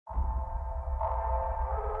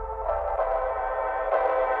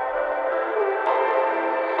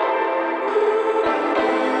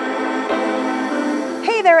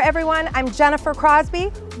everyone, I'm Jennifer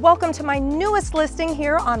Crosby. Welcome to my newest listing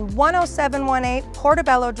here on 10718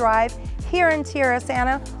 Portobelo Drive here in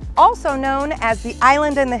Tierrasanta, also known as the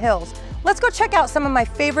Island in the Hills. Let's go check out some of my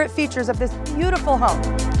favorite features of this beautiful home.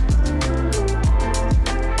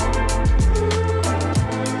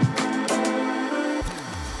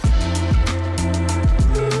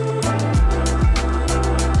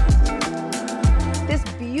 This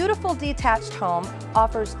beautiful detached home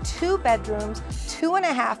offers 2 bedrooms,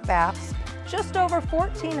 2.5 baths, just over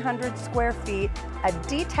 1,400 square feet, a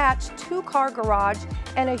detached 2-car garage,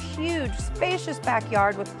 and a huge, spacious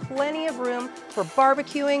backyard with plenty of room for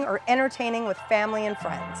barbecuing or entertaining with family and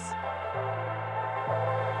friends.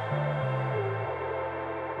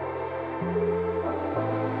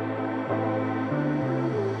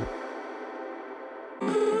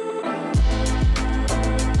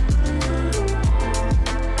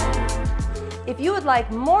 If you would like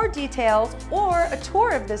more details or a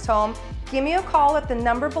tour of this home, give me a call at the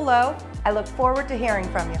number below. I look forward to hearing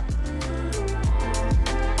from you.